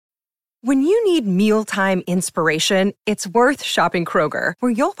When you need mealtime inspiration, it's worth shopping Kroger,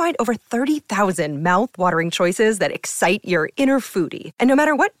 where you'll find over 30,000 mouth-watering choices that excite your inner foodie. And no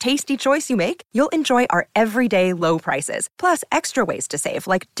matter what tasty choice you make, you'll enjoy our everyday low prices, plus extra ways to save,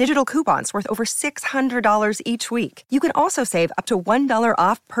 like digital coupons worth over $600 each week. You can also save up to $1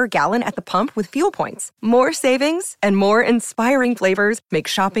 off per gallon at the pump with fuel points. More savings and more inspiring flavors make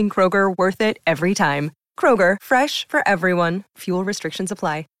shopping Kroger worth it every time. Kroger, fresh for everyone. Fuel restrictions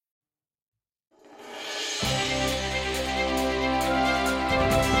apply.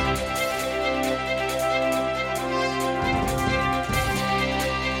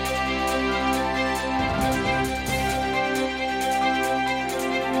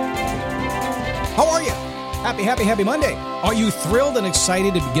 How are you? Happy Monday. Are you thrilled and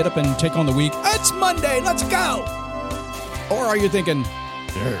excited to get up and take on the week? It's Monday, let's go! Or are you thinking,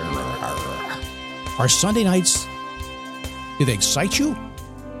 are Sunday nights, do they excite you?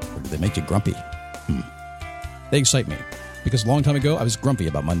 Or do they make you grumpy? They excite me. Because a long time ago, I was grumpy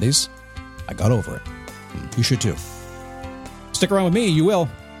about Mondays. I got over it. You should too. Stick around with me, you will.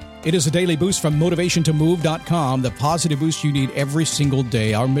 It is a daily boost from motivationtomove.com, the positive boost you need every single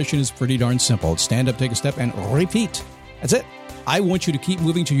day. Our mission is pretty darn simple. Stand up, take a step, and repeat. That's it. I want you to keep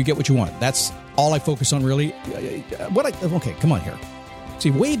moving till you get what you want. That's all I focus on, really. Okay, come on here. See,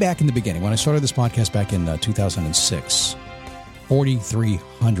 way back in the beginning, when I started this podcast back in 2006,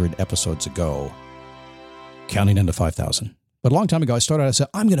 4,300 episodes ago, counting into 5,000. But a long time ago, I said,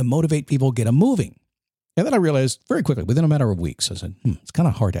 I'm going to motivate people, get them moving. And then I realized very quickly, within a matter of weeks, I said, it's kind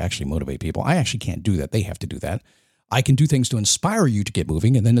of hard to actually motivate people. I actually can't do that. They have to do that. I can do things to inspire you to get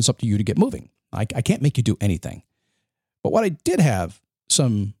moving, and then it's up to you to get moving. I can't make you do anything. But what I did have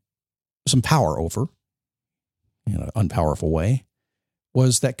some power over, in an unpowerful way,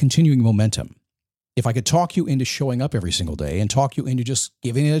 was that continuing momentum. If I could talk you into showing up every single day and talk you into just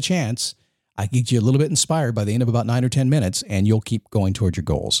giving it a chance, I get you a little bit inspired by the end of about 9 or 10 minutes, and you'll keep going towards your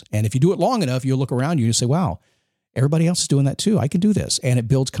goals. And if you do it long enough, you'll look around you and say, wow, everybody else is doing that too. I can do this. And it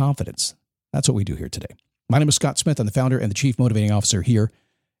builds confidence. That's what we do here today. My name is Scott Smith. I'm the founder and the chief motivating officer here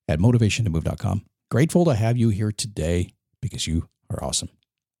at motivationtomove.com. Grateful to have you here today because you are awesome.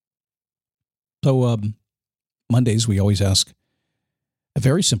 So Mondays, we always ask a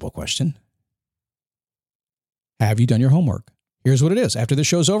very simple question. Have you done your homework? Here's what it is. After this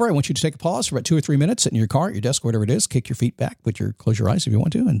show's over, I want you to take a pause for about 2 or 3 minutes, sit in your car, at your desk, whatever it is, kick your feet back, close your eyes if you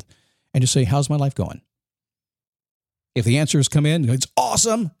want to, and just say, how's my life going? If the answers come in, it's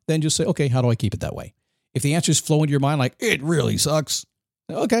awesome, then just say, okay, how do I keep it that way? If the answers flow into your mind like, it really sucks,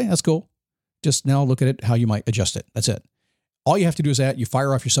 okay, that's cool. Just now look at it, how you might adjust it. That's it. All you have to do is that you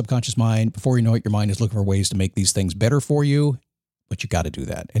fire off your subconscious mind. Before you know it, your mind is looking for ways to make these things better for you, but you got to do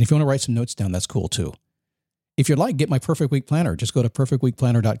that. And if you want to write some notes down, that's cool too. If you'd like, get my Perfect Week Planner. Just go to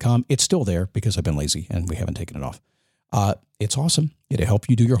perfectweekplanner.com. It's still there because I've been lazy and we haven't taken it off. It's awesome. It'll help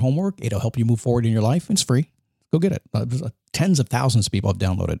you do your homework. It'll help you move forward in your life. It's free. Go get it. Tens of thousands of people have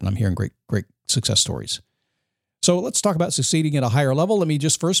downloaded, and I'm hearing great success stories. So let's talk about succeeding at a higher level. Let me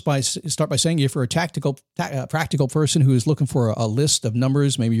just start by saying, if you're a practical person who is looking for a list of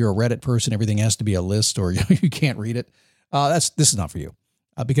numbers, maybe you're a Reddit person, everything has to be a list, or you can't read it. This is not for you.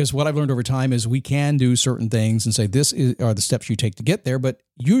 Because what I've learned over time is we can do certain things and say, are the steps you take to get there. But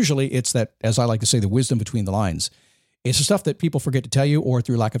usually it's that, as I like to say, the wisdom between the lines. It's the stuff that people forget to tell you or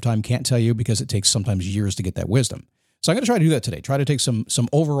through lack of time can't tell you because it takes sometimes years to get that wisdom. So I'm going to try to do that today. Try to take some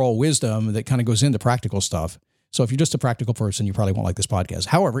overall wisdom that kind of goes into practical stuff. So if you're just a practical person, you probably won't like this podcast.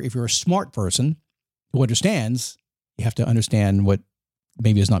 However, if you're a smart person who understands, you have to understand what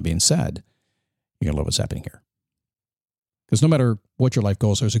maybe is not being said. You're going to love what's happening here. Because no matter what your life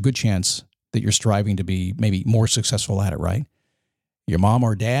goals, there's a good chance that you're striving to be maybe more successful at it, right? Your mom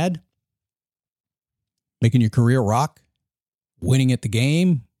or dad, making your career rock, winning at the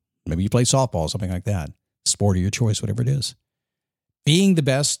game, maybe you play softball, something like that, sport of your choice, whatever it is. Being the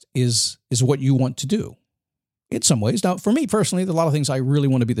best is what you want to do in some ways. Now, for me personally, there's a lot of things I really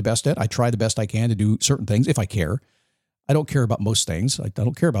want to be the best at. I try the best I can to do certain things if I care. I don't care about most things. I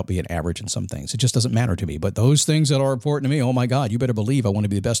don't care about being average in some things. It just doesn't matter to me. But those things that are important to me, oh my God, you better believe I want to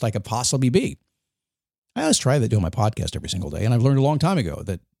be the best I could possibly be. I always try that doing my podcast every single day. And I've learned a long time ago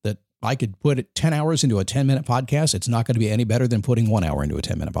that I could put 10 hours into a 10-minute podcast. It's not going to be any better than putting 1 hour into a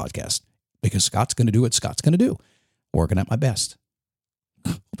 10-minute podcast because Scott's going to do what Scott's going to do. Working at my best.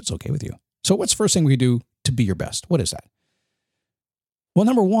 Hope it's okay with you. So what's the first thing we do to be your best? What is that? Well,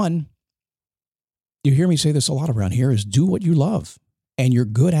 number one, you hear me say this a lot around here, is do what you love and you're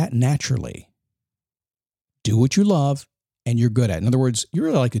good at naturally. Do what you love and you're good at. In other words, you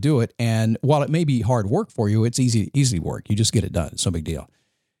really like to do it. And while it may be hard work for you, it's easy work. You just get it done. It's no big deal.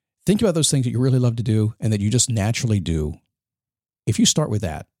 Think about those things that you really love to do and that you just naturally do. If you start with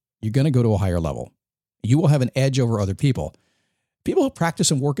that, you're going to go to a higher level. You will have an edge over other people. People who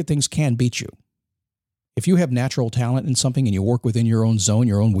practice and work at things can beat you. If you have natural talent in something and you work within your own zone,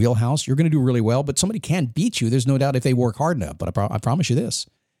 your own wheelhouse, you're going to do really well, but somebody can beat you. There's no doubt if they work hard enough. But I promise you this,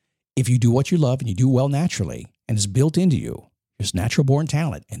 if you do what you love and you do well naturally and it's built into you, there's natural born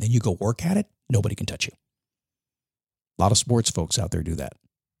talent, and then you go work at it, nobody can touch you. A lot of sports folks out there do that.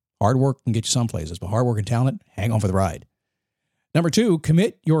 Hard work can get you some places, but hard work and talent, hang on for the ride. Number 2,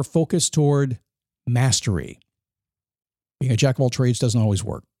 commit your focus toward mastery. Being a jack of all trades doesn't always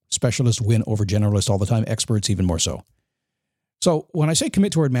work. Specialists win over generalists all the time, experts even more so. So when I say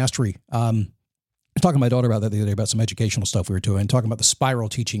commit toward mastery, I was talking to my daughter about that the other day, about some educational stuff we were doing, talking about the spiral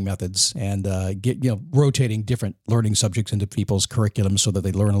teaching methods and rotating different learning subjects into people's curriculum so that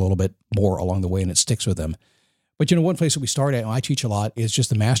they learn a little bit more along the way and it sticks with them. But one place that we start at, and I teach a lot, is just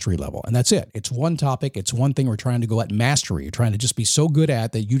the mastery level. And that's it. It's one topic. It's one thing we're trying to go at mastery. You're trying to just be so good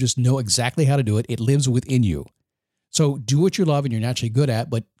at that you just know exactly how to do it. It lives within you. So do what you love and you're naturally good at,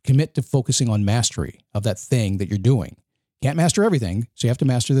 but commit to focusing on mastery of that thing that you're doing. Can't master everything, so you have to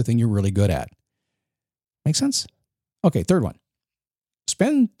master the thing you're really good at. Make sense? Okay, third one.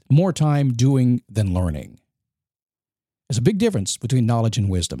 Spend more time doing than learning. There's a big difference between knowledge and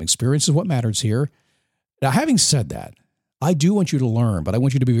wisdom. Experience is what matters here. Now, having said that, I do want you to learn, but I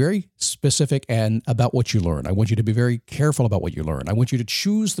want you to be very specific and about what you learn. I want you to be very careful about what you learn. I want you to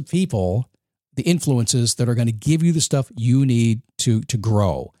choose the people, the influences that are going to give you the stuff you need to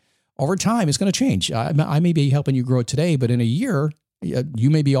grow. Over time, it's going to change. I may be helping you grow today, but in a year, you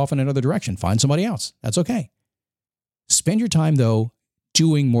may be off in another direction. Find somebody else. That's okay. Spend your time, though,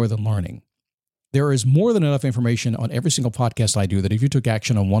 doing more than learning. There is more than enough information on every single podcast I do that if you took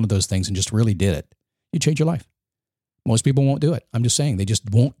action on one of those things and just really did it, you'd change your life. Most people won't do it. I'm just saying, they just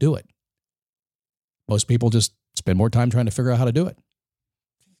won't do it. Most people just spend more time trying to figure out how to do it.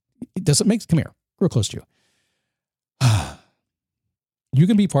 It doesn't make, come here, real close to you. You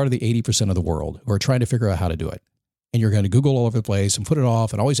can be part of the 80% of the world who are trying to figure out how to do it. And you're going to Google all over the place and put it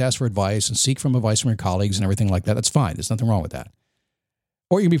off and always ask for advice and seek from advice from your colleagues and everything like that. That's fine. There's nothing wrong with that.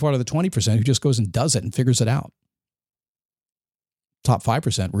 Or you can be part of the 20% who just goes and does it and figures it out. Top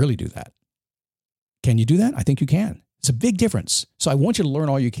 5% really do that. Can you do that? I think you can. It's a big difference. So I want you to learn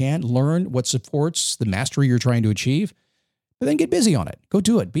all you can, learn what supports the mastery you're trying to achieve, but then get busy on it. Go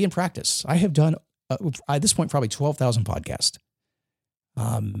do it. Be in practice. I have done, at this point, probably 12,000 podcasts.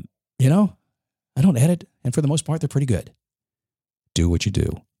 I don't edit, and for the most part, they're pretty good. Do what you do.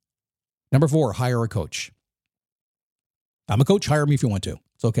 Number 4, hire a coach. I'm a coach. Hire me if you want to.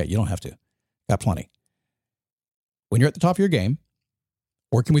 It's okay. You don't have to. Got plenty. When you're at the top of your game,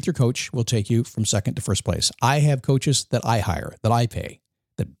 working with your coach will take you from second to first place. I have coaches that I hire, that I pay,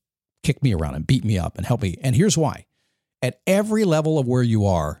 that kick me around and beat me up and help me. And here's why. At every level of where you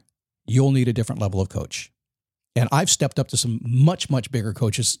are, you'll need a different level of coach. And I've stepped up to some much, much bigger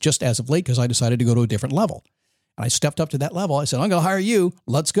coaches just as of late because I decided to go to a different level. And I stepped up to that level. I said, I'm going to hire you.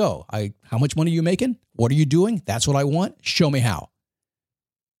 Let's go. How much money are you making? What are you doing? That's what I want. Show me how.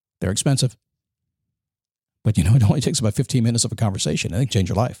 They're expensive. But it only takes about 15 minutes of a conversation. I think change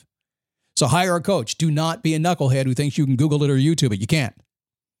your life. So hire a coach. Do not be a knucklehead who thinks you can Google it or YouTube it. You can't.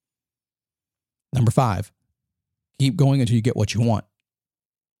 Number 5, keep going until you get what you want.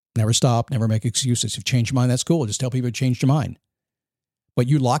 Never stop. Never make excuses. If you change your mind, that's cool. Just tell people you changed your mind. But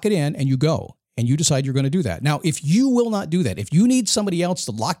you lock it in and you go. And you decide you're going to do that. Now, if you will not do that, if you need somebody else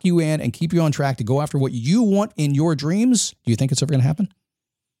to lock you in and keep you on track to go after what you want in your dreams, do you think it's ever going to happen?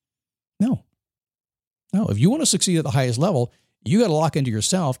 No. If you want to succeed at the highest level, you got to lock into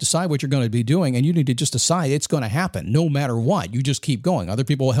yourself, decide what you're going to be doing, and you need to just decide it's going to happen no matter what. You just keep going. Other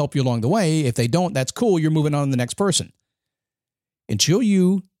people will help you along the way. If they don't, that's cool. You're moving on to the next person. Until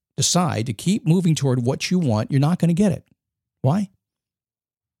you decide to keep moving toward what you want, you're not going to get it. Why?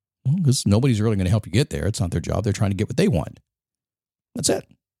 Well, because nobody's really going to help you get there. It's not their job. They're trying to get what they want. That's it.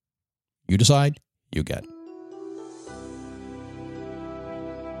 You decide, you get.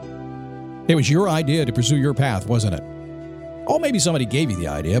 It was your idea to pursue your path, wasn't it? Or maybe somebody gave you the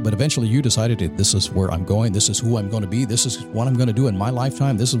idea, but eventually you decided this is where I'm going. This is who I'm going to be. This is what I'm going to do in my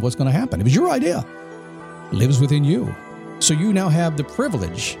lifetime. This is what's going to happen. It was your idea. It lives within you. So you now have the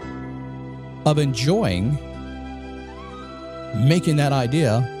privilege of enjoying making that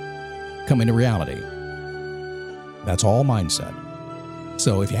idea come into reality. That's all mindset.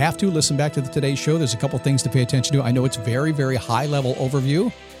 So if you have to, listen back to today's show. There's a couple things to pay attention to. I know it's very, very high-level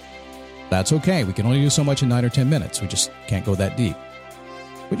overview. That's okay. We can only do so much in 9 or 10 minutes. We just can't go that deep.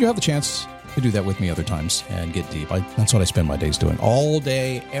 But you have the chance to do that with me other times and get deep. That's what I spend my days doing all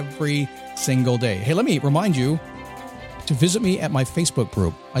day, every single day. Hey, let me remind you to visit me at my Facebook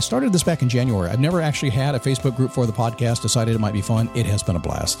group. I started this back in January. I've never actually had a Facebook group for the podcast. Decided it might be fun. It has been a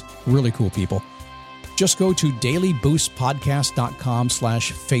blast. Really cool people. Just go to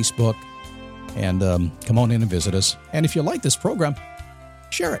dailyboostpodcast.com/Facebook and come on in and visit us. And if you like this program,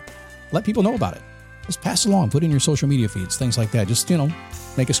 share it. Let people know about it. Just pass it along. Put it in your social media feeds, things like that. Just,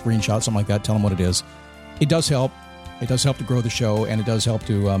 make a screenshot, something like that. Tell them what it is. It does help. It does help to grow the show, and it does help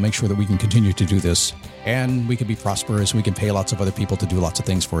to make sure that we can continue to do this. And we can be prosperous. We can pay lots of other people to do lots of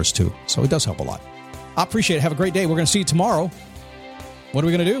things for us, too. So it does help a lot. I appreciate it. Have a great day. We're going to see you tomorrow. What are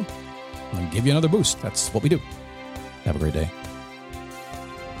we going to do? I'm going to give you another boost. That's what we do. Have a great day.